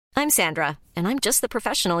I'm Sandra, and I'm just the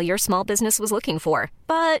professional your small business was looking for.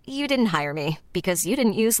 But you didn't hire me because you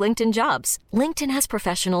didn't use LinkedIn Jobs. LinkedIn has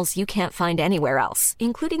professionals you can't find anywhere else,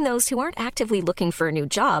 including those who aren't actively looking for a new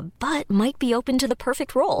job, but might be open to the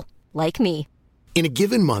perfect role, like me. In a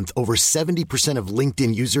given month, over 70% of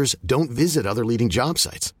LinkedIn users don't visit other leading job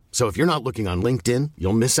sites. So if you're not looking on LinkedIn,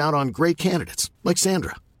 you'll miss out on great candidates like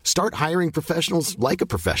Sandra. Start hiring professionals like a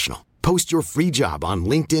professional. Post your free job on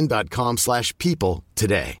linkedin.com/people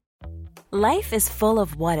today. Life is full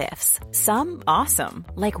of what-ifs. Some awesome,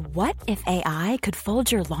 like what if AI could fold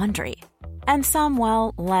your laundry? And some,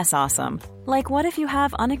 well, less awesome, like what if you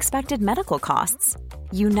have unexpected medical costs?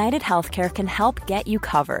 United Healthcare can help get you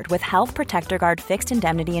covered with Health Protector Guard fixed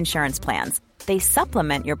indemnity insurance plans. They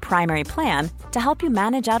supplement your primary plan to help you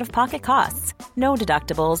manage out-of-pocket costs. No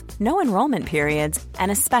deductibles, no enrollment periods,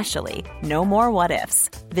 and especially no more what-ifs.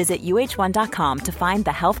 Visit UH1.com to find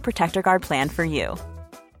the Health Protector Guard plan for you.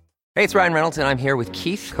 Hey, it's Ryan Reynolds, and I'm here with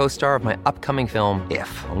Keith, co-star of my upcoming film,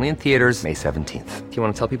 If, only in theaters May 17th. Do you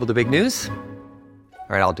want to tell people the big news?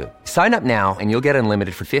 All right, I'll do it. Sign up now and you'll get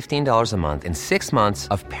unlimited for $15 a month and 6 months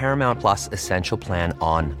of Paramount Plus Essential Plan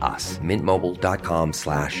on us.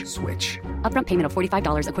 MintMobile.com/switch. Upfront payment of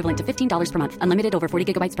 $45 equivalent to $15 per month. Unlimited over 40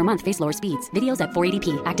 gigabytes per month. Face lower speeds. Videos at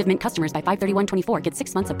 480p. Active Mint customers by 531.24 get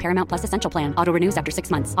 6 months of Paramount Plus Essential Plan. Auto renews after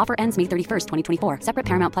 6 months. Offer ends May 31st, 2024. Separate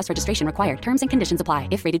Paramount Plus registration required. Terms and conditions apply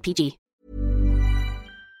if rated PG.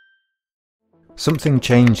 Something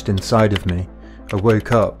changed inside of me. I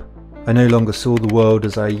woke up. I no longer saw the world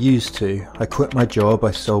as I used to. I quit my job, I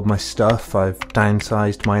sold my stuff, I've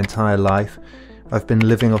downsized my entire life. I've been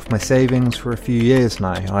living off my savings for a few years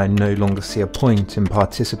now. I no longer see a point in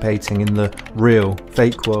participating in the real,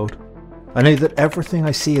 fake world. I know that everything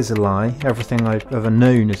I see is a lie, everything I've ever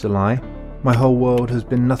known is a lie. My whole world has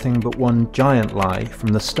been nothing but one giant lie from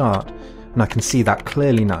the start, and I can see that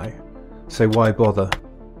clearly now. So why bother?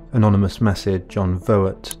 Anonymous message on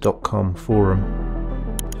voat.com forum.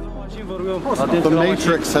 The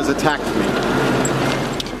Matrix has attacked me.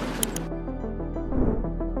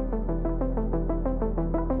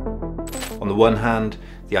 On the one hand,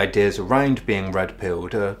 the ideas around being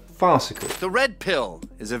red-pilled are farcical. The Red Pill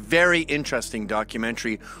is a very interesting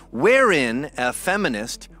documentary wherein a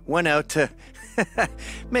feminist went out to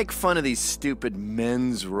make fun of these stupid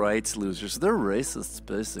men's rights losers. They're racists,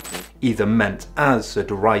 basically. Either meant as a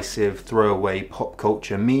derisive, throwaway pop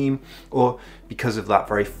culture meme, or, because of that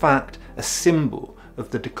very fact, a symbol of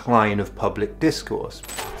the decline of public discourse.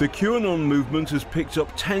 The QAnon movement has picked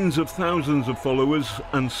up tens of thousands of followers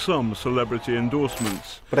and some celebrity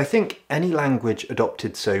endorsements. But I think any language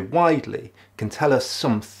adopted so widely can tell us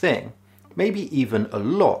something, maybe even a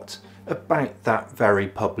lot, about that very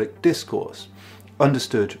public discourse.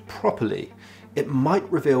 Understood properly, it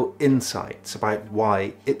might reveal insights about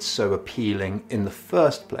why it's so appealing in the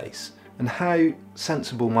first place, and how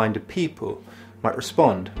sensible-minded people might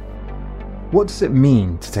respond. What does it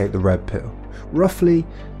mean to take the red pill? Roughly,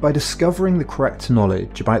 by discovering the correct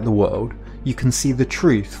knowledge about the world, you can see the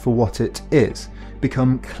truth for what it is,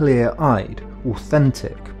 become clear-eyed,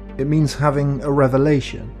 authentic. It means having a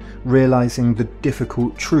revelation, realising the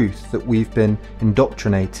difficult truth that we've been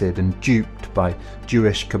indoctrinated and duped by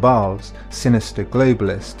Jewish cabals, sinister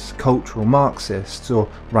globalists, cultural Marxists, or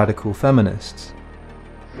radical feminists.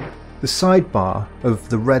 The sidebar of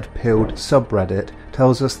the red-pilled subreddit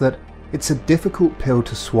tells us that it's a difficult pill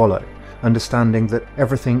to swallow, understanding that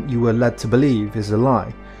everything you were led to believe is a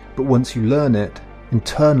lie, but once you learn it,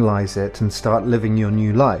 internalise it and start living your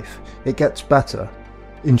new life, it gets better.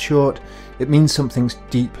 In short, it means something's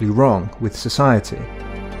deeply wrong with society.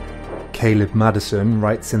 Caleb Madison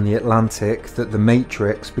writes in The Atlantic that the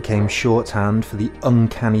Matrix became shorthand for the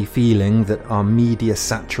uncanny feeling that our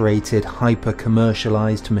media-saturated,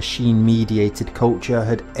 hyper-commercialised, machine-mediated culture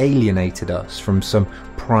had alienated us from some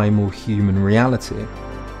primal human reality.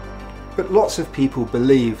 But lots of people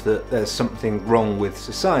believe that there's something wrong with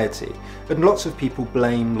society, and lots of people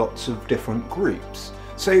blame lots of different groups.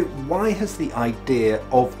 So why has the idea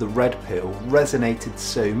of the red pill resonated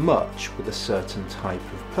so much with a certain type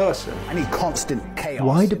of person? I need constant chaos.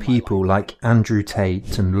 Why do people like Andrew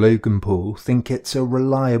Tate and Logan Paul think it's a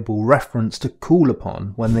reliable reference to call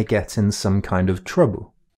upon when they get in some kind of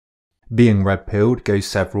trouble? Being red-pilled goes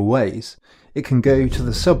several ways. It can go to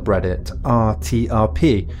the subreddit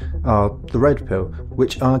RTRP, the Red Pill,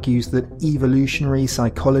 which argues that evolutionary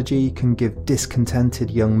psychology can give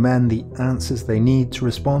discontented young men the answers they need to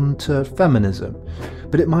respond to feminism.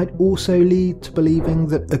 But it might also lead to believing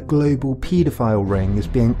that a global paedophile ring is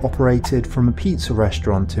being operated from a pizza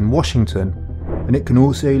restaurant in Washington. and it can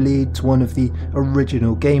also lead to one of the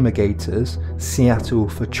original Gamergators, Seattle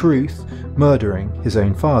for Truth, murdering his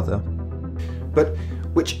own father. But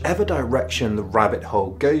whichever direction the rabbit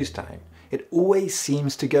hole goes down, it always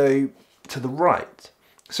seems to go to the right.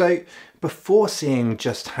 So before seeing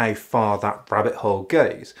just how far that rabbit hole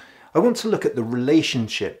goes, I want to look at the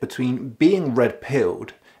relationship between being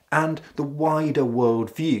red-pilled and the wider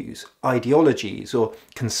worldviews, ideologies or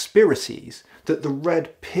conspiracies that the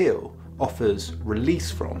red pill offers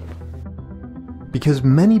release from. Because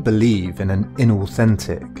many believe in an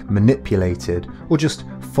inauthentic, manipulated or just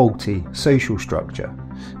faulty social structure.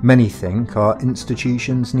 Many think our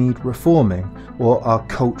institutions need reforming, or our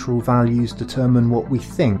cultural values determine what we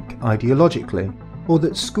think ideologically, or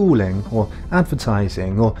that schooling or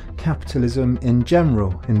advertising or capitalism in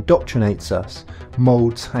general indoctrinates us,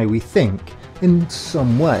 moulds how we think in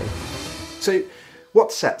some way. So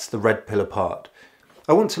what sets the red pill apart?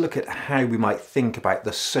 I want to look at how we might think about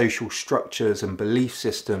the social structures and belief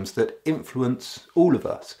systems that influence all of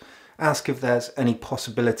us, ask if there's any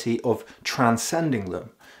possibility of transcending them,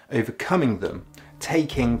 overcoming them,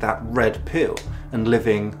 taking that red pill and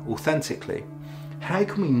living authentically. How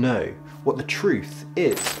can we know what the truth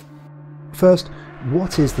is? First,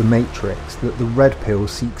 what is the matrix that the red pill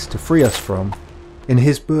seeks to free us from? In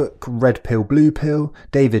his book Red Pill, Blue Pill,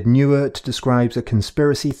 David Newert describes a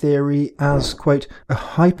conspiracy theory as, quote, a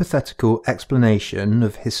hypothetical explanation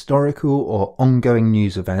of historical or ongoing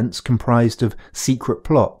news events comprised of secret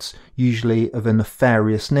plots, usually of a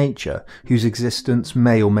nefarious nature, whose existence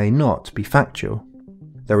may or may not be factual.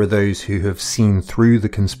 There are those who have seen through the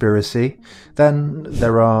conspiracy, then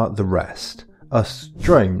there are the rest, us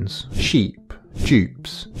drones, sheep,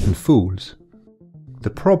 dupes, and fools.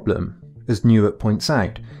 The problem, as Newert points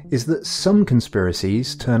out, is that some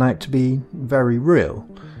conspiracies turn out to be very real.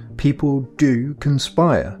 People do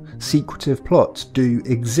conspire, secretive plots do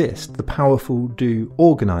exist, the powerful do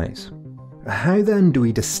organise. How then do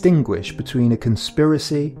we distinguish between a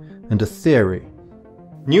conspiracy and a theory?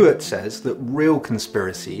 Newert says that real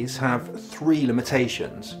conspiracies have three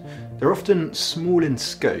limitations. They're often small in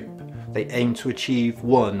scope, they aim to achieve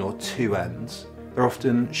one or two ends. They're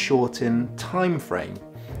often short in time frame,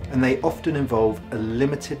 and they often involve a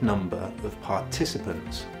limited number of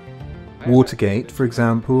participants. Watergate, for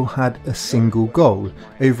example, had a single goal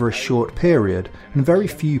over a short period, and very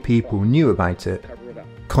few people knew about it.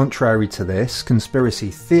 Contrary to this, conspiracy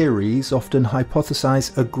theories often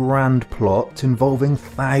hypothesize a grand plot involving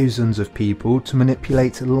thousands of people to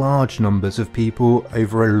manipulate large numbers of people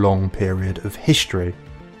over a long period of history.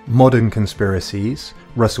 Modern conspiracies,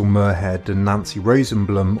 Russell Muirhead and Nancy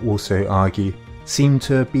Rosenblum also argue, seem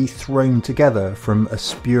to be thrown together from a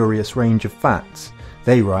spurious range of facts.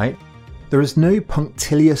 They write, there is no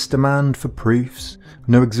punctilious demand for proofs,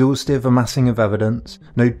 no exhaustive amassing of evidence,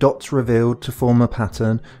 no dots revealed to form a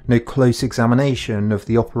pattern, no close examination of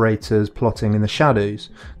the operators plotting in the shadows.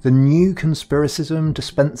 The new conspiracism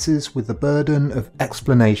dispenses with the burden of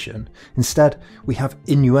explanation. Instead, we have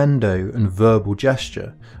innuendo and verbal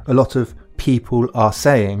gesture. A lot of people are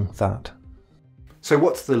saying that. So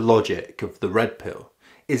what's the logic of the red pill?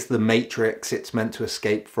 Is the matrix it's meant to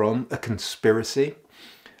escape from a conspiracy?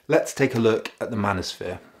 Let's take a look at the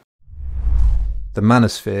manosphere. The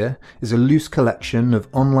manosphere is a loose collection of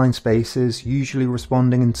online spaces usually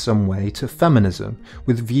responding in some way to feminism,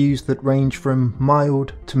 with views that range from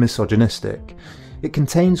mild to misogynistic. It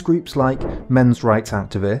contains groups like men's rights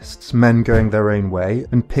activists, men going their own way,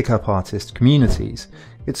 and pick-up artist communities.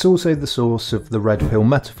 It's also the source of the red pill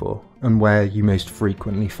metaphor, and where you most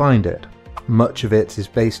frequently find it. Much of it is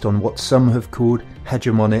based on what some have called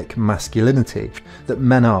hegemonic masculinity, that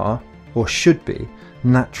men are, or should be,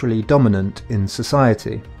 naturally dominant in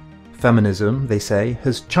society. Feminism, they say,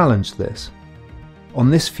 has challenged this. On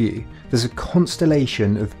this view, there's a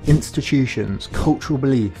constellation of institutions, cultural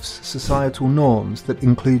beliefs, societal norms that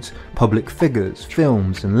includes public figures,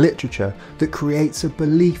 films and literature that creates a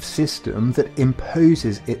belief system that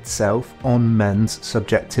imposes itself on men's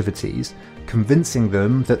subjectivities, convincing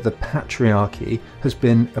them that the patriarchy has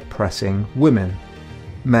been oppressing women.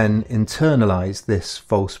 Men internalise this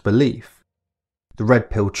false belief. The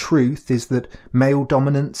red pill truth is that male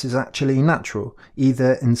dominance is actually natural,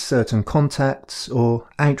 either in certain contexts or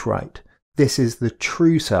outright. This is the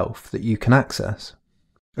true self that you can access.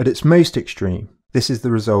 At its most extreme, this is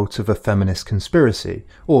the result of a feminist conspiracy,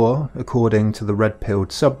 or, according to the red-pilled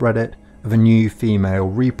subreddit, of a new female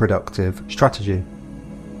reproductive strategy.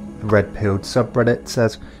 The red-pilled subreddit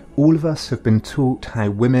says, all of us have been taught how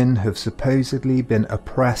women have supposedly been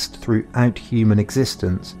oppressed throughout human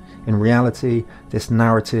existence. In reality, this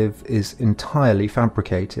narrative is entirely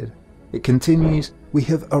fabricated. It continues, "We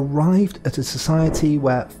have arrived at a society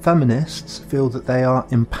where feminists feel that they are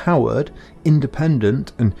empowered,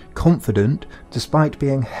 independent and confident despite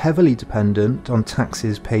being heavily dependent on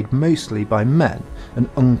taxes paid mostly by men, an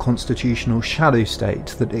unconstitutional shadow state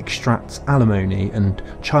that extracts alimony and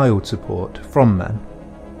child support from men."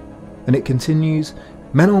 And it continues,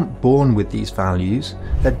 "Men aren't born with these values,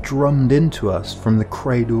 they're drummed into us from the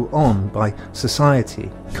cradle on by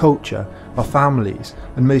society, culture, our families,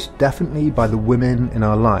 and most definitely by the women in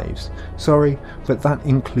our lives. Sorry, but that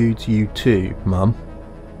includes you too, Mum."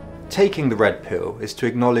 Taking the red pill is to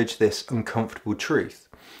acknowledge this uncomfortable truth.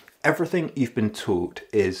 Everything you've been taught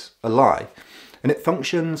is a lie, and it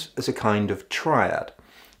functions as a kind of triad.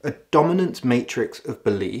 A dominant matrix of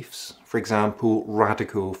beliefs, for example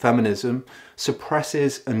radical feminism,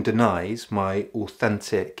 suppresses and denies my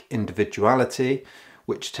authentic individuality,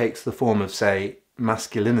 which takes the form of, say,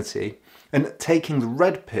 masculinity, and taking the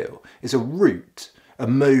red pill is a route, a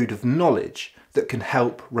mode of knowledge that can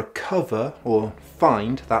help recover or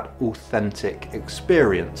find that authentic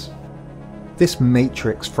experience. This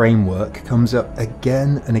matrix framework comes up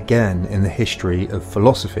again and again in the history of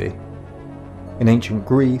philosophy. In ancient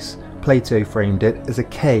Greece, Plato framed it as a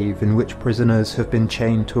cave in which prisoners have been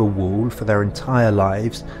chained to a wall for their entire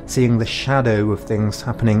lives, seeing the shadow of things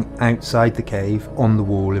happening outside the cave on the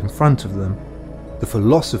wall in front of them. The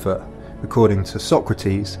philosopher, according to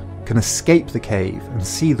Socrates, can escape the cave and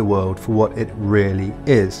see the world for what it really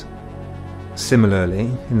is. Similarly,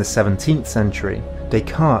 in the 17th century,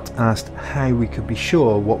 Descartes asked how we could be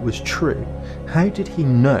sure what was true. How did he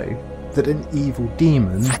know that an evil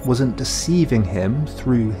demon wasn't deceiving him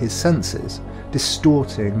through his senses,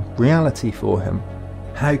 distorting reality for him?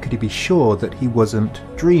 How could he be sure that he wasn't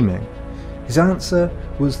dreaming? His answer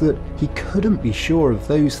was that he couldn't be sure of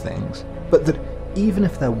those things, but that even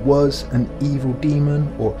if there was an evil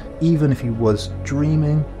demon, or even if he was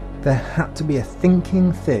dreaming, there had to be a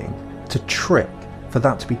thinking thing to trick for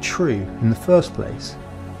that to be true in the first place.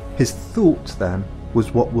 His thought then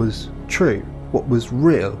was what was true, what was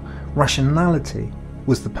real. Rationality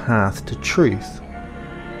was the path to truth.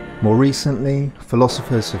 More recently,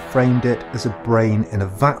 philosophers have framed it as a brain in a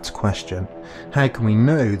vat question. How can we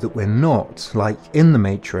know that we're not, like in the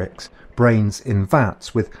Matrix, brains in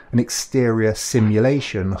vats with an exterior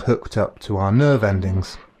simulation hooked up to our nerve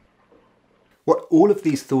endings? What all of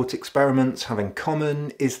these thought experiments have in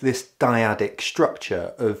common is this dyadic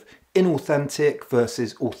structure of inauthentic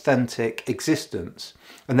versus authentic existence,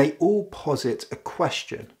 and they all posit a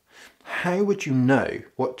question. How would you know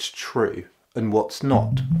what's true and what's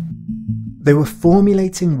not? They were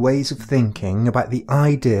formulating ways of thinking about the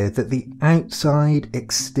idea that the outside,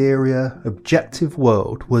 exterior, objective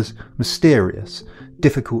world was mysterious,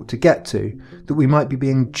 difficult to get to, that we might be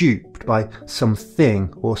being duped by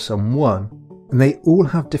something or someone. And they all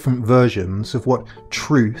have different versions of what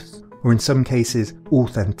truth, or in some cases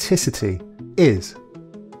authenticity, is.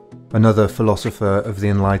 Another philosopher of the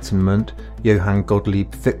Enlightenment, Johann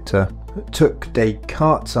Gottlieb Fichte, took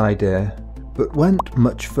Descartes' idea but went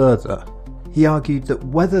much further. He argued that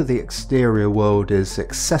whether the exterior world is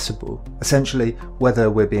accessible, essentially whether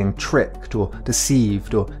we're being tricked or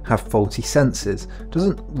deceived or have faulty senses,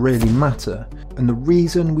 doesn't really matter. And the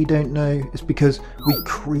reason we don't know is because we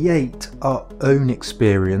create our own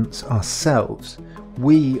experience ourselves.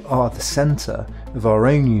 We are the centre of our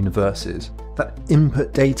own universes. That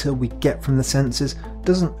input data we get from the senses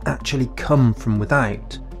doesn't actually come from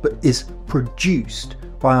without, but is produced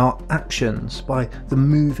by our actions, by the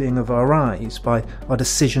moving of our eyes, by our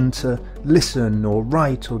decision to listen or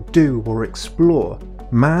write or do or explore.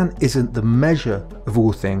 Man isn't the measure of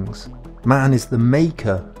all things. Man is the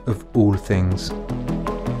maker of all things.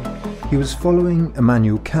 He was following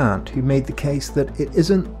Immanuel Kant, who made the case that it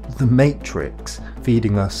isn't the Matrix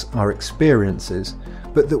feeding us our experiences,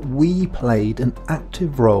 but that we played an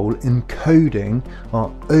active role in coding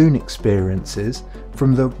our own experiences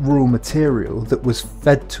from the raw material that was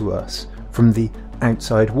fed to us from the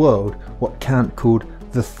outside world, what Kant called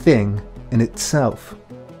the thing in itself.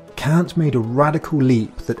 Kant made a radical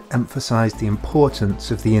leap that emphasised the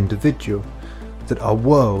importance of the individual, that our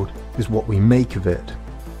world is what we make of it.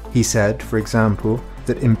 He said, for example,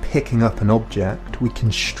 that in picking up an object we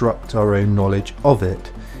construct our own knowledge of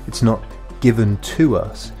it. It's not given to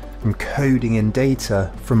us. I'm coding in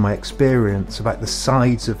data from my experience about the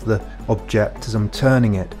size of the object as I'm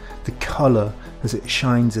turning it, the colour as it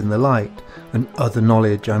shines in the light, and other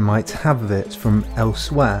knowledge I might have of it from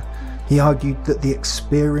elsewhere. He argued that the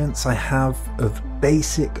experience I have of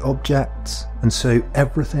basic objects, and so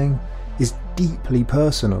everything, is deeply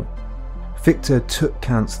personal. Fichte took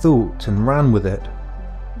Kant's thought and ran with it.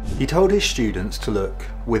 He told his students to look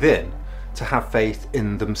within, to have faith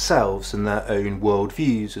in themselves and their own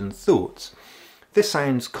worldviews and thoughts. This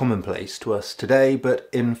sounds commonplace to us today, but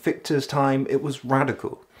in Fichte's time it was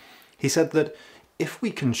radical. He said that if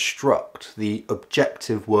we construct the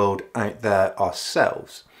objective world out there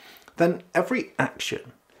ourselves, then every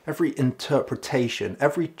action, every interpretation,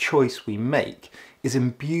 every choice we make is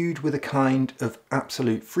imbued with a kind of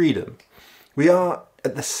absolute freedom. We are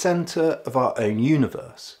at the centre of our own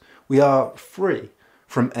universe. We are free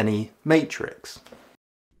from any matrix.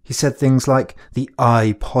 He said things like, the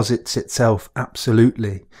I posits itself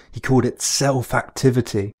absolutely. He called it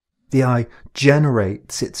self-activity. The I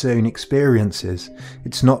generates its own experiences.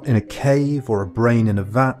 It's not in a cave or a brain in a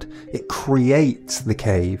vat. It creates the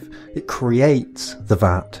cave. It creates the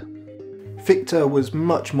vat. Fichte was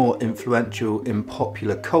much more influential in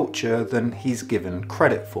popular culture than he's given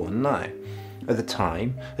credit for now. At the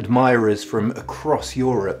time, admirers from across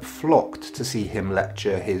Europe flocked to see him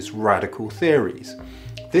lecture his radical theories.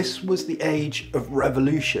 This was the age of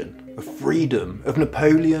revolution, of freedom, of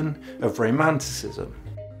Napoleon, of romanticism.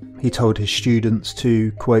 He told his students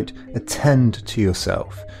to, quote, attend to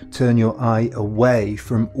yourself, turn your eye away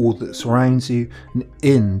from all that surrounds you and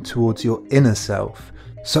in towards your inner self.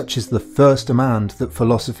 Such is the first demand that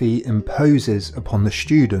philosophy imposes upon the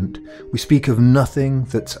student. We speak of nothing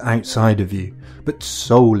that's outside of you, but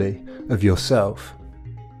solely of yourself.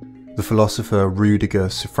 The philosopher Rudiger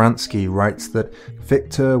Safransky writes that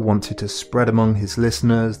Fichte wanted to spread among his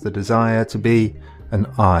listeners the desire to be an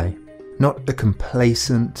I. Not a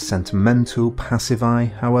complacent, sentimental, passive I,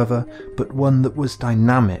 however, but one that was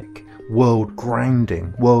dynamic,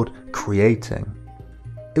 world-grounding, world-creating.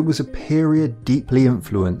 It was a period deeply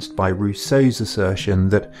influenced by Rousseau's assertion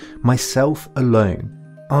that myself alone,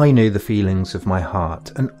 I know the feelings of my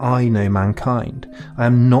heart, and I know mankind. I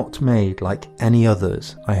am not made like any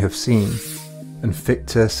others I have seen. And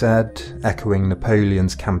Fichte said, echoing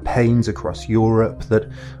Napoleon's campaigns across Europe, that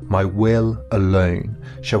my will alone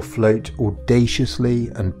shall float audaciously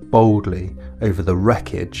and boldly over the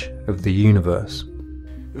wreckage of the universe.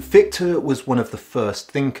 Fichte was one of the first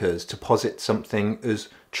thinkers to posit something as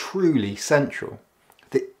truly central,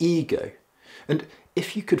 the ego. And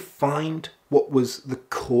if you could find what was the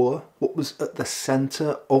core, what was at the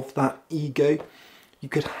centre of that ego, you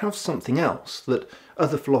could have something else that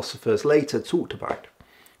other philosophers later talked about: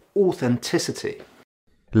 authenticity.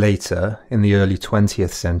 Later, in the early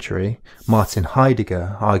 20th century, Martin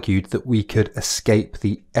Heidegger argued that we could escape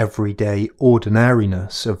the everyday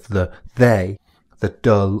ordinariness of the they, the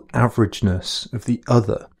dull averageness of the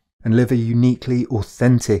other, and live a uniquely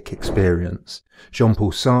authentic experience.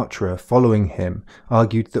 Jean-Paul Sartre, following him,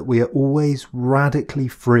 argued that we are always radically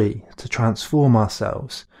free to transform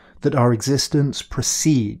ourselves, that our existence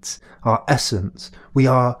precedes our essence. We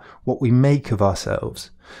are what we make of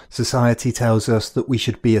ourselves. Society tells us that we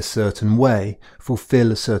should be a certain way,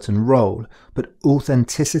 fulfill a certain role, but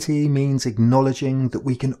authenticity means acknowledging that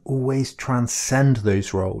we can always transcend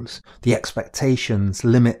those roles, the expectations,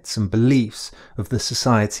 limits and beliefs of the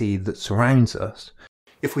society that surrounds us.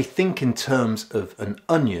 If we think in terms of an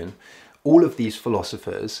onion, all of these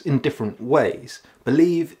philosophers, in different ways,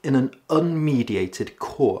 believe in an unmediated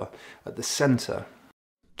core at the centre.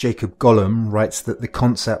 Jacob Golomb writes that the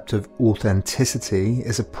concept of authenticity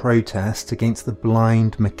is a protest against the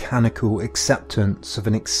blind mechanical acceptance of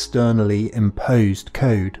an externally imposed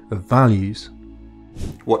code of values.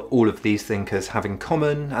 What all of these thinkers have in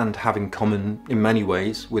common, and have in common in many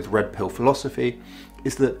ways with Red Pill philosophy,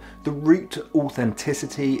 is that the route to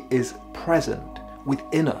authenticity is present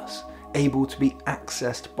within us, able to be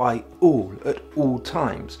accessed by all at all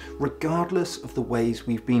times, regardless of the ways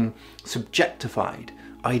we've been subjectified,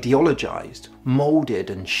 ideologized, moulded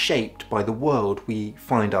and shaped by the world we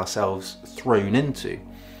find ourselves thrown into.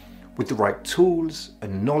 With the right tools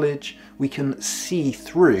and knowledge, we can see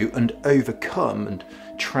through and overcome and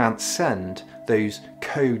transcend those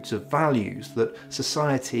codes of values that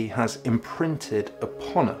society has imprinted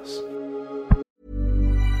upon us.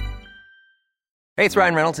 Hey, it's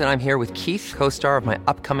Ryan Reynolds, and I'm here with Keith, co-star of my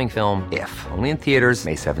upcoming film, If, only in theaters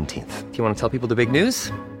May 17th. Do you want to tell people the big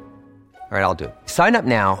news? All right, I'll do it. Sign up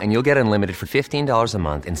now and you'll get unlimited for $15 a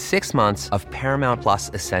month and 6 months of Paramount Plus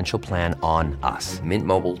Essential Plan on us.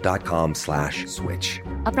 MintMobile.com/switch.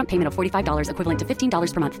 Upfront payment of $45 equivalent to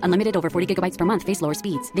 $15 per month. Unlimited over 40 gigabytes per month. Face lower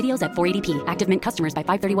speeds. Videos at 480p. Active Mint customers by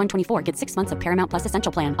 531.24 get 6 months of Paramount Plus Essential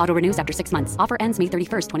Plan. Auto renews after 6 months. Offer ends May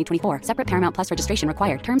 31st, 2024. Separate Paramount Plus registration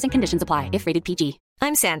required. Terms and conditions apply if rated PG.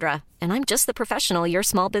 I'm Sandra, and I'm just the professional your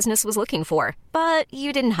small business was looking for. But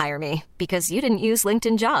you didn't hire me because you didn't use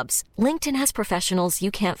LinkedIn Jobs. LinkedIn has professionals you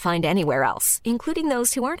can't find anywhere else, including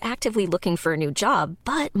those who aren't actively looking for a new job,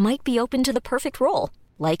 but might be open to the perfect role,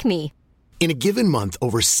 like me. In a given month,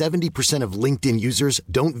 over 70% of LinkedIn users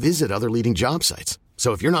don't visit other leading job sites.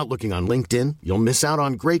 So if you're not looking on LinkedIn, you'll miss out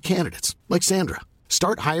on great candidates like Sandra.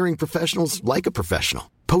 Start hiring professionals like a professional.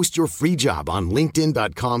 Post your free job on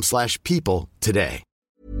linkedin.com/people today.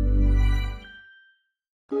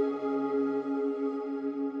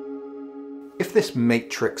 If this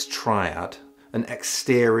matrix triad, an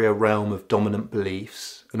exterior realm of dominant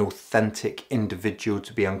beliefs, an authentic individual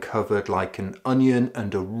to be uncovered like an onion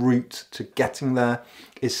and a route to getting there,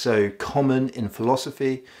 is so common in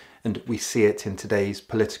philosophy, and we see it in today's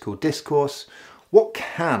political discourse, what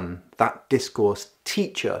can that discourse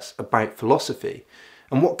teach us about philosophy?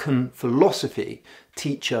 And what can philosophy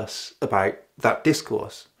teach us about that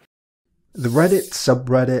discourse? The Reddit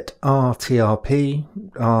subreddit RTRP,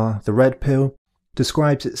 the Red Pill,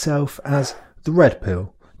 describes itself as the Red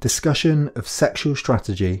Pill, discussion of sexual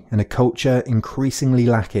strategy in a culture increasingly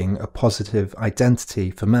lacking a positive identity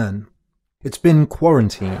for men. It's been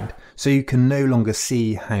quarantined, so you can no longer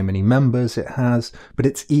see how many members it has, but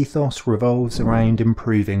its ethos revolves around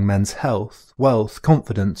improving men's health, wealth,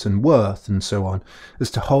 confidence and worth and so on, as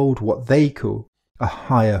to hold what they call a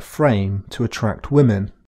higher frame to attract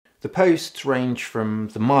women. The posts range from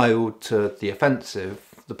the mild to the offensive,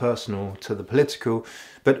 the personal to the political,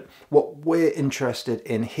 but what we're interested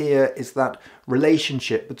in here is that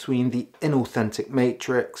relationship between the inauthentic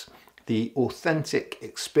matrix, the authentic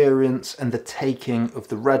experience and the taking of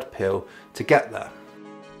the red pill to get there.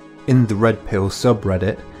 In the Red Pill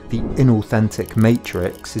subreddit, the inauthentic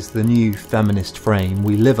matrix is the new feminist frame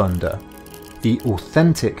we live under. The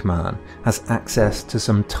authentic man has access to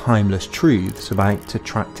some timeless truths about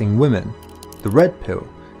attracting women. The red pill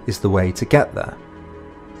is the way to get there.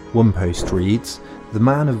 One post reads, "The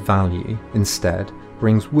man of value, instead,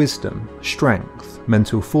 brings wisdom, strength,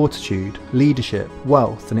 mental fortitude, leadership,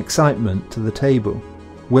 wealth and excitement to the table.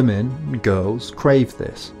 Women, girls, crave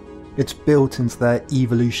this. It's built into their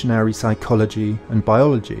evolutionary psychology and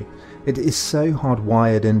biology. It is so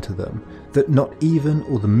hardwired into them that not even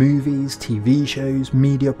all the movies, TV shows,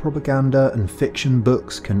 media propaganda and fiction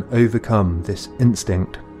books can overcome this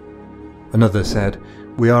instinct." Another said,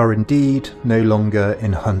 "We are indeed no longer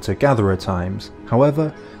in hunter-gatherer times.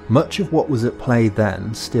 However, much of what was at play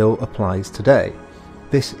then still applies today.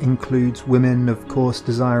 This includes women, of course,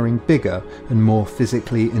 desiring bigger and more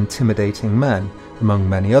physically intimidating men, among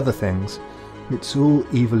many other things. It's all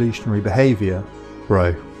evolutionary behaviour,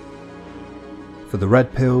 bro." For the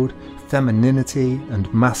red-pilled, femininity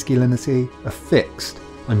and masculinity are fixed,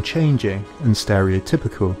 unchanging and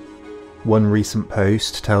stereotypical. One recent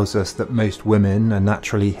post tells us that most women are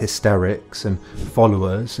naturally hysterics and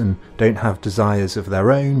followers and don't have desires of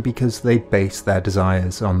their own because they base their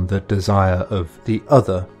desires on the desire of the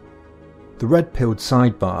other. The red-pilled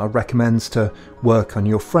sidebar recommends to work on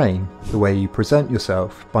your frame, the way you present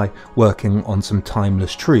yourself, by working on some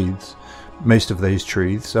timeless truths. Most of those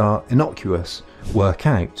truths are innocuous. Work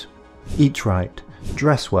out, eat right,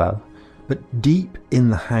 dress well. But deep in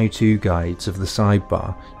the how-to guides of the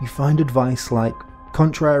sidebar, you find advice like,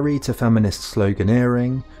 contrary to feminist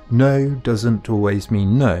sloganeering, no doesn't always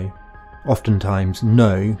mean no. Oftentimes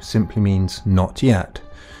no simply means not yet.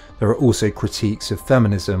 There are also critiques of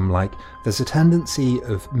feminism like, there's a tendency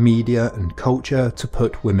of media and culture to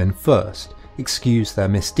put women first, excuse their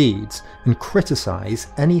misdeeds, and criticise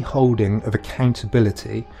any holding of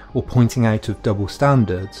accountability or pointing out of double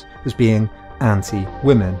standards as being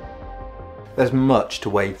anti-women. There's much to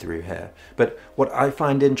wade through here, but what I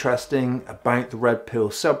find interesting about the Red Pill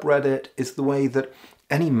subreddit is the way that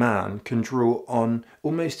any man can draw on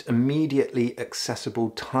almost immediately accessible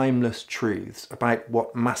timeless truths about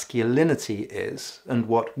what masculinity is and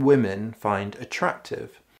what women find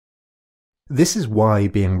attractive. This is why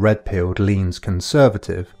being red-pilled leans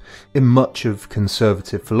conservative. In much of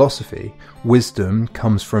conservative philosophy, wisdom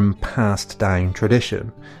comes from passed down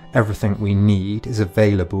tradition. Everything we need is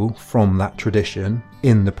available from that tradition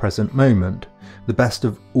in the present moment. The best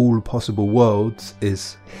of all possible worlds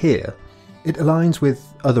is here. It aligns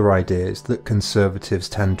with other ideas that conservatives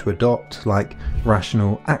tend to adopt, like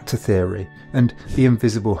rational actor theory and the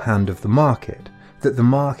invisible hand of the market, that the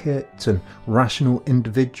market and rational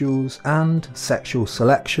individuals and sexual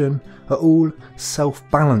selection are all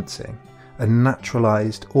self-balancing, a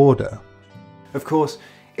naturalised order. Of course,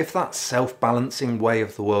 if that self-balancing way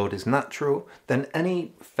of the world is natural, then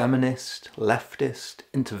any feminist, leftist,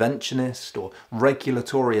 interventionist or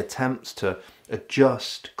regulatory attempts to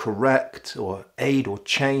adjust, correct, or aid or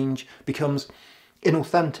change becomes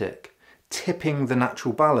inauthentic, tipping the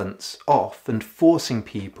natural balance off and forcing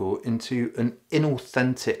people into an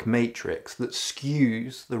inauthentic matrix that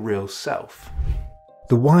skews the real self.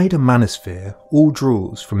 The wider manosphere all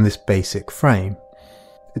draws from this basic frame.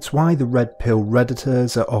 It's why the Red Pill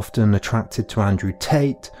Redditors are often attracted to Andrew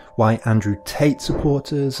Tate, why Andrew Tate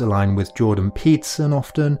supporters align with Jordan Peterson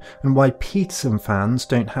often, and why Peterson fans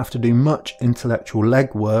don't have to do much intellectual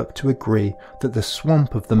legwork to agree that the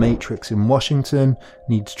swamp of the Matrix in Washington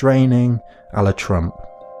needs draining a la Trump.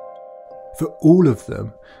 For all of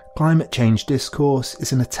them, climate change discourse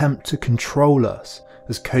is an attempt to control us,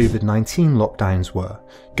 as COVID-19 lockdowns were.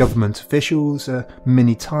 Government officials are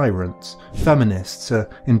mini-tyrants, feminists are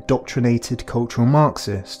indoctrinated cultural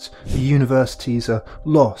Marxists, the universities are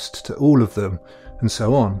lost to all of them, and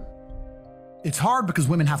so on. It's hard because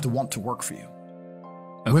women have to want to work for you.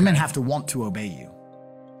 Okay. Women have to want to obey you.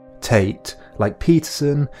 Tate, like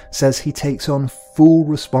Peterson, says he takes on full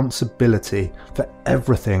responsibility for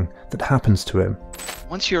everything that happens to him.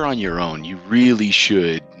 Once you're on your own, you really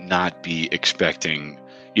should not be expecting,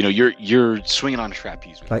 you're swinging on a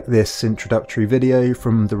trapeze. Like this introductory video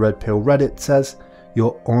from the Red Pill Reddit says,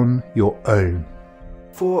 you're on your own.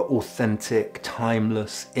 For authentic,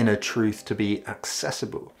 timeless, inner truth to be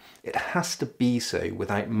accessible, it has to be so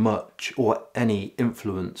without much or any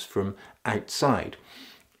influence from outside.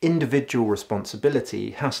 Individual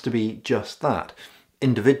responsibility has to be just that,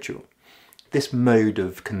 individual. This mode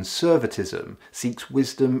of conservatism seeks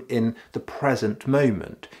wisdom in the present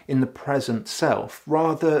moment, in the present self,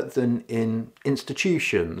 rather than in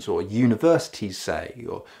institutions or universities, say,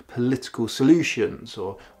 or political solutions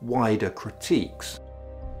or wider critiques.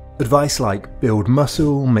 Advice like build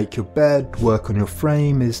muscle, make your bed, work on your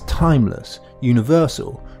frame is timeless,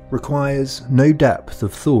 universal, requires no depth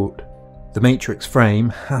of thought. The Matrix frame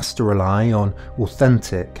has to rely on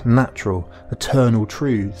authentic, natural, eternal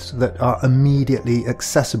truths that are immediately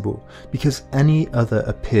accessible, because any other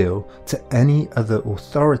appeal to any other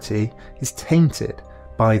authority is tainted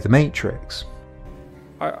by the Matrix.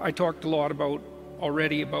 I talked a lot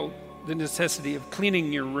already about the necessity of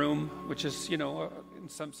cleaning your room, which is, in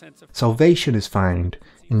some sense... Salvation is found,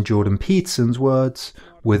 in Jordan Peterson's words,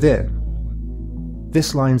 within.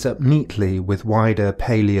 This lines up neatly with wider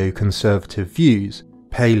paleo-conservative views.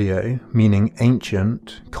 Paleo, meaning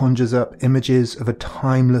ancient, conjures up images of a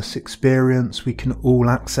timeless experience we can all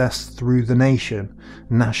access through the nation.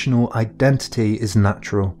 National identity is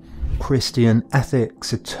natural. Christian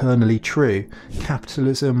ethics eternally true.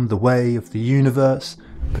 Capitalism the way of the universe.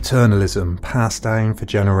 Paternalism passed down for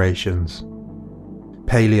generations.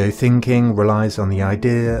 Paleo thinking relies on the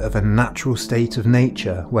idea of a natural state of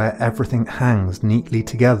nature where everything hangs neatly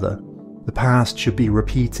together. The past should be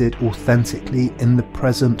repeated authentically in the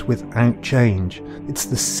present without change. It's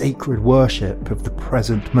the sacred worship of the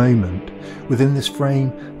present moment. Within this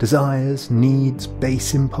frame, desires, needs,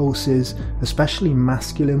 base impulses, especially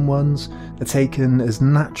masculine ones, are taken as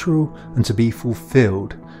natural and to be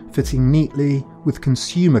fulfilled, fitting neatly with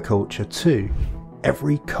consumer culture too.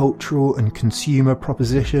 Every cultural and consumer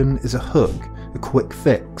proposition is a hook, a quick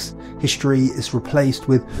fix. History is replaced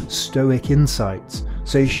with stoic insights,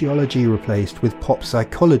 sociology replaced with pop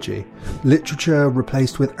psychology, literature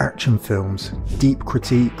replaced with action films, deep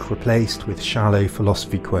critique replaced with shallow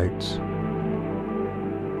philosophy quotes.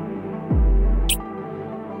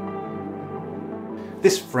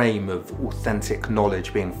 This frame of authentic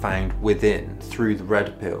knowledge being found within through the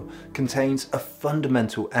Red Pill contains a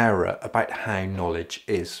fundamental error about how knowledge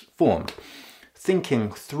is formed. Thinking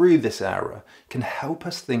through this error can help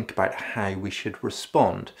us think about how we should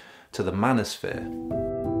respond to the manosphere.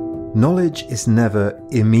 Knowledge is never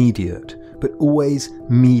immediate, but always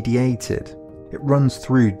mediated. It runs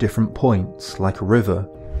through different points, like a river,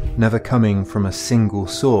 never coming from a single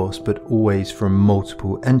source but always from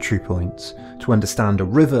multiple entry points. To understand a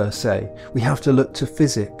river, say, we have to look to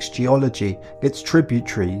physics, geology, its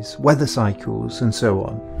tributaries, weather cycles, and so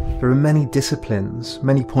on. There are many disciplines,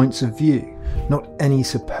 many points of view, not any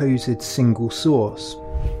supposed single source.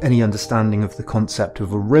 Any understanding of the concept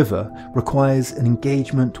of a river requires an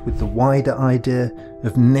engagement with the wider idea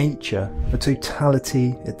of nature, a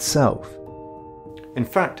totality itself. In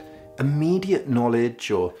fact, immediate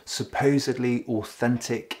knowledge or supposedly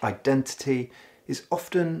authentic identity is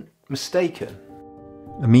often mistaken.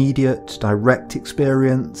 Immediate, direct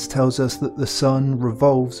experience tells us that the sun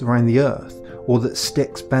revolves around the earth, or that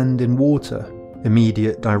sticks bend in water.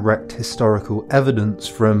 Immediate, direct historical evidence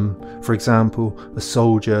from, for example, a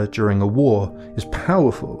soldier during a war is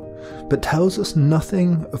powerful, but tells us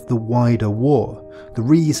nothing of the wider war, the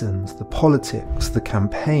reasons, the politics, the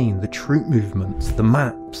campaign, the troop movements, the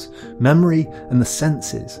maps. Memory and the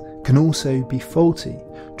senses can also be faulty.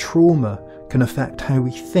 Trauma can affect how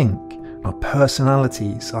we think. Our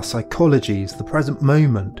personalities, our psychologies, the present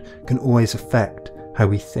moment can always affect how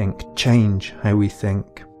we think, change how we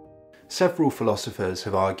think. Several philosophers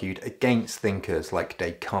have argued against thinkers like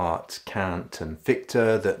Descartes, Kant and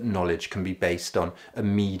Fichte that knowledge can be based on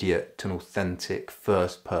immediate and authentic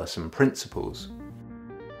first-person principles.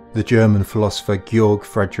 The German philosopher Georg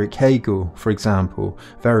Friedrich Hegel, for example,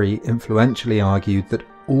 very influentially argued that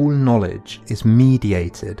all knowledge is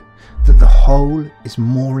mediated, that the whole is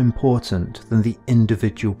more important than the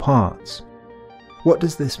individual parts. What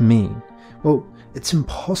does this mean? Well, it's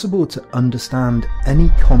impossible to understand any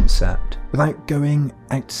concept without going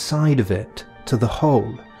outside of it to the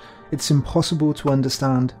whole. It's impossible to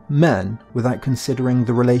understand men without considering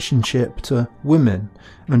the relationship to women,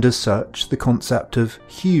 and as such the concept of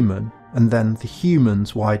human, and then the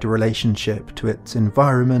human's wider relationship to its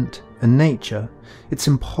environment and nature. It's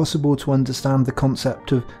impossible to understand the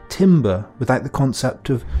concept of timber without the concept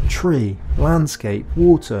of tree, landscape,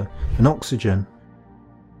 water and oxygen.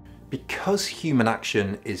 Because human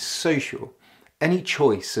action is social, any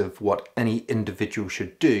choice of what any individual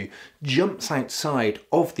should do jumps outside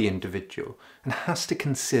of the individual and has to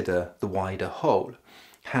consider the wider whole,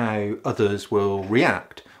 how others will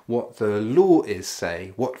react, what the law is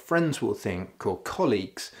say, what friends will think or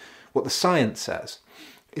colleagues, what the science says.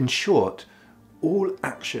 In short, all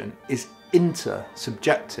action is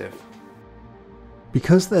intersubjective.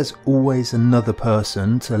 Because there's always another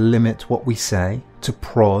person to limit what we say, to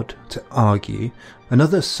prod, to argue,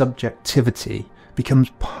 another subjectivity becomes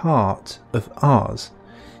part of ours.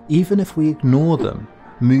 Even if we ignore them,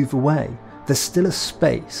 move away, there's still a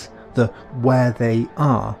space, the where they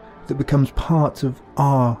are, that becomes part of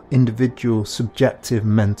our individual subjective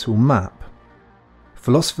mental map.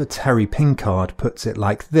 Philosopher Terry Pinkard puts it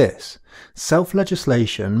like this: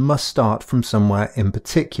 self-legislation must start from somewhere in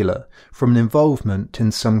particular, from an involvement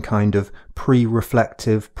in some kind of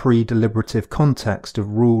pre-reflective, pre-deliberative context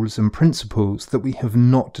of rules and principles that we have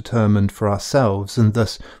not determined for ourselves, and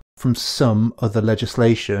thus from some other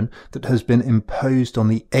legislation that has been imposed on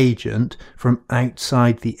the agent from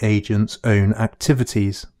outside the agent's own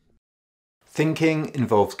activities. Thinking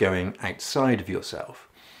involves going outside of yourself.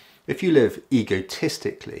 If you live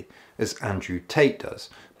egotistically, as Andrew Tate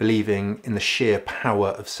does, believing in the sheer power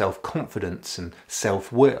of self-confidence and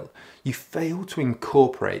self-will, you fail to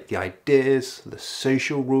incorporate the ideas, the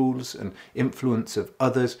social rules and influence of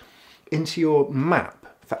others into your map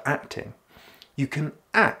for acting. You can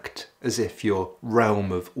act as if your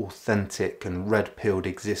realm of authentic and red-pilled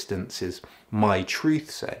existence is my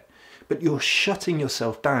truth, say, but you're shutting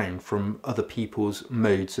yourself down from other people's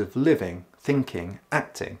modes of living, thinking,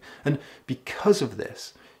 acting, and because of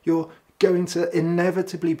this, you're going to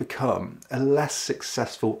inevitably become a less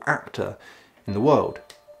successful actor in the world.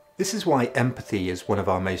 This is why empathy is one of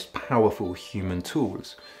our most powerful human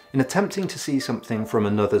tools. In attempting to see something from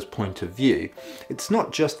another's point of view, it's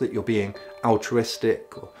not just that you're being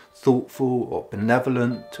altruistic or thoughtful or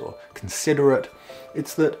benevolent or considerate,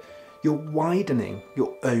 it's that you're widening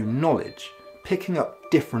your own knowledge, picking up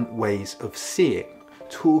different ways of seeing,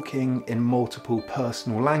 talking in multiple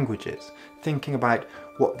personal languages, thinking about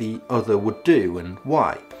what the other would do and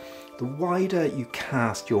why. The wider you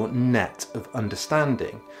cast your net of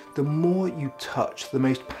understanding, the more you touch the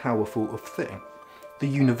most powerful of things, the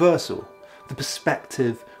universal, the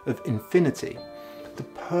perspective of infinity. The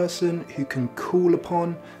person who can call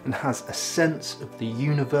upon and has a sense of the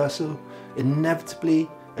universal inevitably,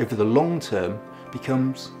 over the long term,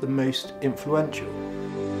 becomes the most influential.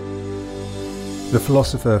 The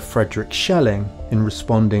philosopher Friedrich Schelling, in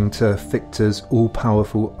responding to Fichte's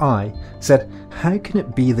all-powerful I, said, "How can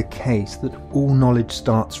it be the case that all knowledge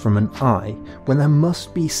starts from an I, when there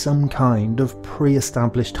must be some kind of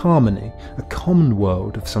pre-established harmony, a common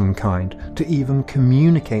world of some kind, to even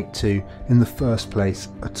communicate to in the first place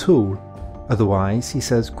at all? Otherwise," he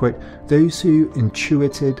says, quote, "those who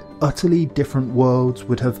intuited utterly different worlds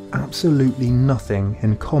would have absolutely nothing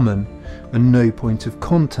in common, and no point of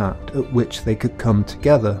contact at which they could come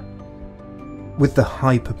together." With the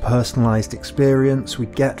hyper-personalised experience we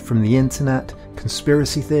get from the internet,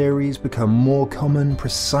 conspiracy theories become more common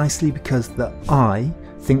precisely because the I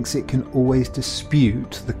thinks it can always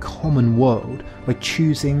dispute the common world by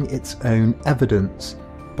choosing its own evidence,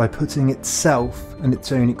 by putting itself and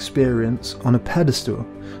its own experience on a pedestal.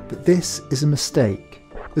 But this is a mistake.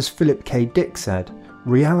 As Philip K. Dick said,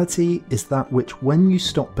 reality is that which, when you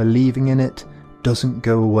stop believing in it, doesn't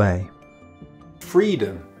go away.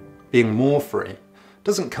 Freedom, being more free,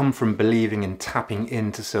 doesn't come from believing in tapping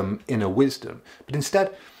into some inner wisdom, but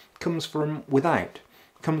instead comes from without.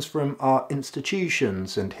 Comes from our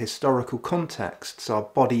institutions and historical contexts, our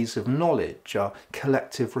bodies of knowledge, our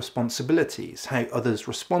collective responsibilities, how others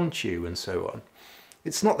respond to you, and so on.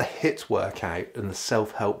 It's not the HIIT workout and the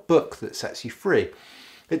self-help book that sets you free.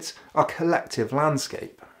 It's our collective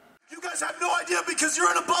landscape. You guys have no idea because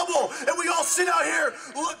you're in a bubble and we all sit out here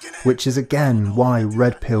looking at... Which is again why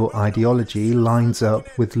red pill ideology lines up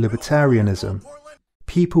with libertarianism.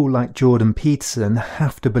 People like Jordan Peterson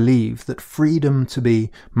have to believe that freedom to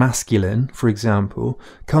be masculine, for example,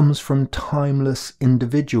 comes from timeless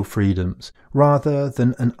individual freedoms, rather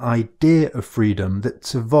than an idea of freedom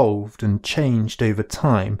that's evolved and changed over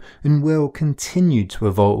time and will continue to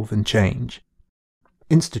evolve and change.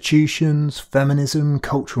 Institutions, feminism,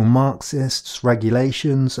 cultural Marxists,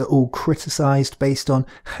 regulations are all criticised based on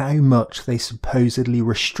how much they supposedly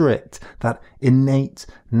restrict that innate,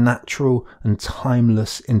 natural and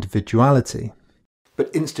timeless individuality.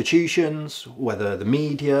 But institutions, whether the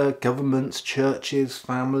media, governments, churches,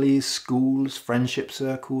 families, schools, friendship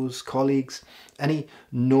circles, colleagues, any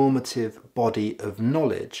normative body of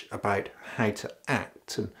knowledge about how to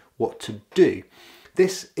act and what to do,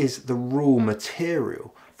 this is the raw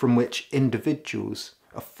material from which individuals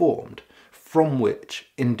are formed, from which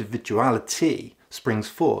individuality springs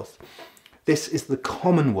forth. This is the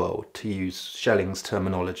common world, to use Schelling's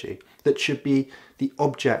terminology, that should be the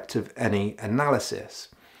object of any analysis.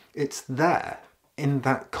 It's there, in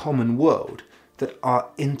that common world, that our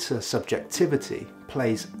intersubjectivity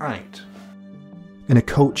plays out. In a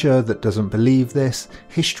culture that doesn't believe this,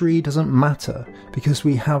 history doesn't matter because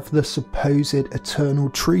we have the supposed eternal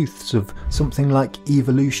truths of something like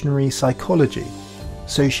evolutionary psychology.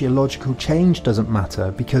 Sociological change doesn't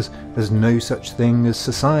matter because there's no such thing as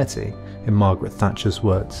society, in Margaret Thatcher's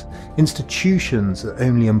words. Institutions are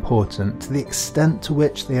only important to the extent to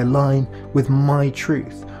which they align with my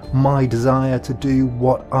truth, my desire to do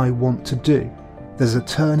what I want to do. There's a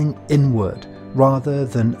turning inward rather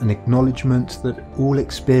than an acknowledgement that all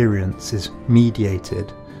experience is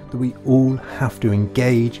mediated, that we all have to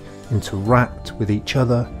engage, interact with each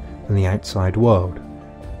other and the outside world.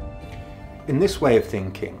 In this way of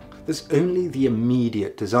thinking, there's only the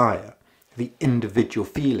immediate desire, the individual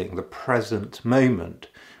feeling, the present moment.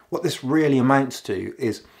 What this really amounts to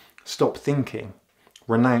is stop thinking,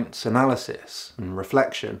 renounce analysis and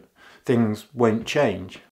reflection. Things won't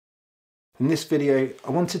change. In this video, I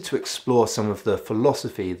wanted to explore some of the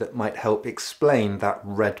philosophy that might help explain that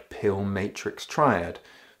red pill matrix triad.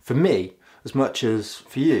 For me, as much as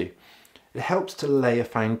for you, it helps to lay a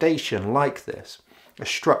foundation like this, a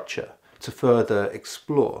structure to further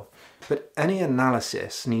explore. But any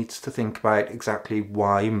analysis needs to think about exactly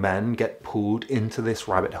why men get pulled into this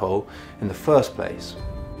rabbit hole in the first place.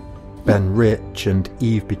 Ben Rich and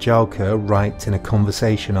Eve Bijalka write in a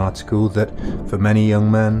Conversation article that for many young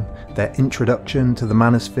men, their introduction to the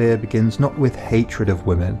manosphere begins not with hatred of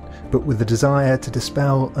women, but with the desire to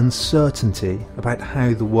dispel uncertainty about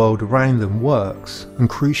how the world around them works, and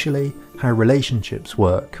crucially, how relationships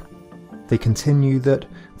work. They continue that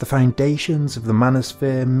the foundations of the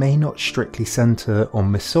manosphere may not strictly centre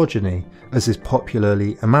on misogyny, as is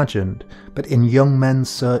popularly imagined, but in young men's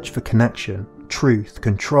search for connection, truth,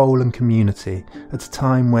 control and community at a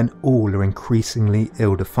time when all are increasingly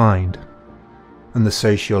ill-defined. And the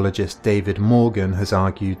sociologist David Morgan has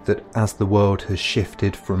argued that as the world has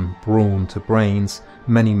shifted from brawn to brains,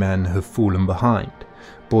 many men have fallen behind.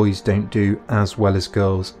 Boys don't do as well as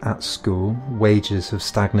girls at school, wages have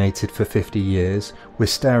stagnated for 50 years, we're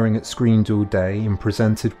staring at screens all day and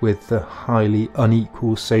presented with the highly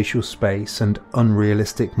unequal social space and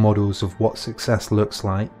unrealistic models of what success looks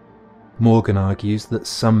like. Morgan argues that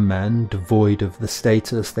some men, devoid of the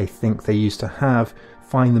status they think they used to have,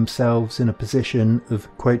 find themselves in a position of,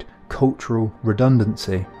 quote, cultural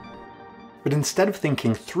redundancy. But instead of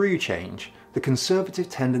thinking through change, the conservative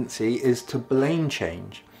tendency is to blame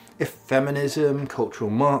change. If feminism, cultural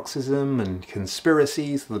Marxism and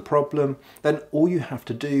conspiracies are the problem, then all you have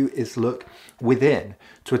to do is look within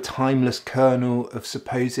to a timeless kernel of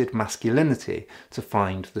supposed masculinity to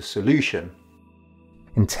find the solution.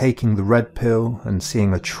 In taking the red pill and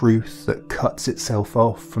seeing a truth that cuts itself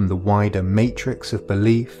off from the wider matrix of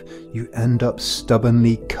belief, you end up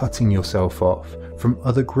stubbornly cutting yourself off from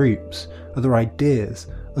other groups, other ideas,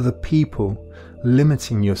 other people,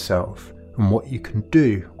 limiting yourself and what you can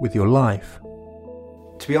do with your life.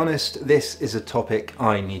 To be honest, this is a topic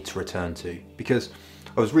I need to return to, because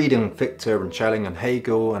I was reading Fichte and Schelling and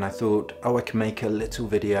Hegel, and I thought, oh, I can make a little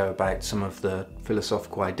video about some of the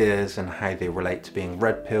philosophical ideas and how they relate to being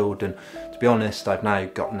red-pilled, and to be honest, I've now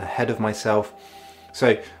gotten ahead of myself.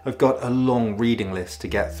 So I've got a long reading list to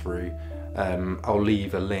get through. I'll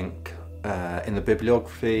leave a link in the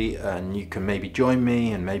bibliography, and you can maybe join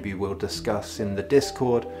me and maybe we'll discuss in the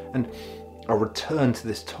Discord, and I'll return to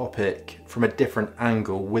this topic from a different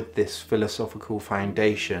angle with this philosophical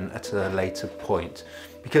foundation at a later point,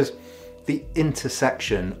 because the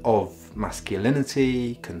intersection of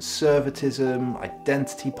masculinity, conservatism,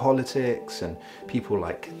 identity politics, and people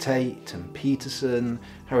like Tate and Peterson,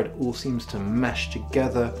 how it all seems to mesh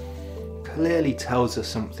together, clearly tells us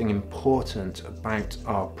something important about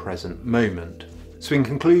our present moment. So in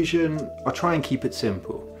conclusion, I'll try and keep it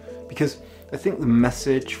simple, because I think the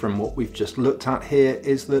message from what we've just looked at here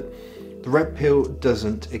is that the red pill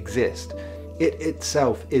doesn't exist. It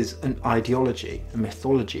itself is an ideology, a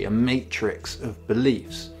mythology, a matrix of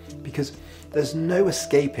beliefs, because there's no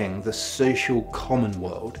escaping the social common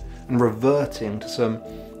world and reverting to some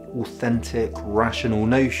authentic, rational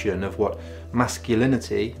notion of what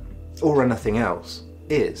masculinity, or anything else,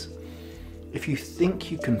 is. If you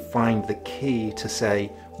think you can find the key to,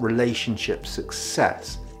 say, relationship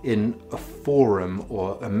success in a forum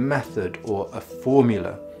or a method or a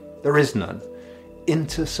formula, there is none.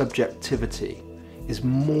 Intersubjectivity is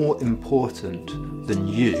more important than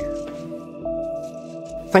you.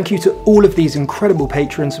 Thank you to all of these incredible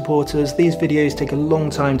Patreon supporters. These videos take a long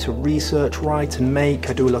time to research, write and make.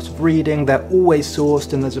 I do a lot of reading. They're always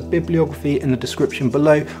sourced, and there's a bibliography in the description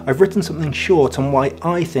below. I've written something short on why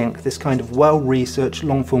I think this kind of well-researched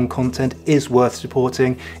long-form content is worth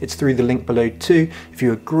supporting. It's through the link below too. If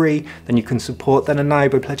you agree, then you can support Then and Now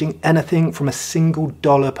by pledging anything from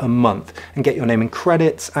 $1 per month and get your name in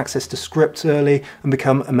credits, access to scripts early, and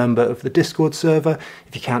become a member of the Discord server.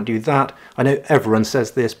 If you can't do that, I know everyone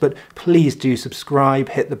says this, but please do subscribe,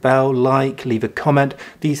 hit the bell, like, leave a comment.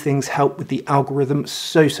 These things help with the algorithm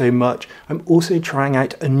so much. I'm also trying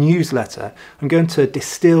out a newsletter. I'm going to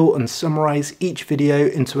distill and summarize each video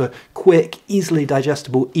into a quick, easily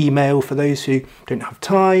digestible email for those who don't have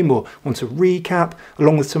time or want to recap,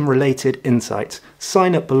 along with some related insights.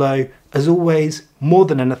 Sign up below. As always, more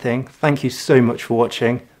than anything, thank you so much for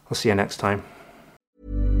watching. I'll see you next time.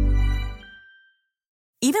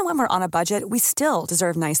 Even when we're on a budget, we still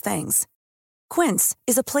deserve nice things. Quince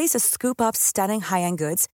is a place to scoop up stunning high-end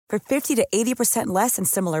goods for 50 to 80% less than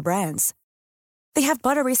similar brands. They have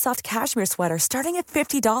buttery soft cashmere sweaters starting at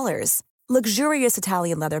 $50, luxurious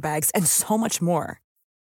Italian leather bags, and so much more.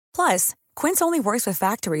 Plus, Quince only works with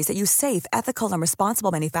factories that use safe, ethical, and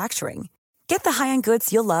responsible manufacturing. Get the high-end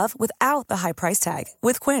goods you'll love without the high price tag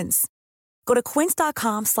with Quince. Go to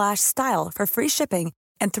quince.com/style for free shipping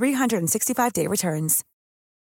and 365-day returns.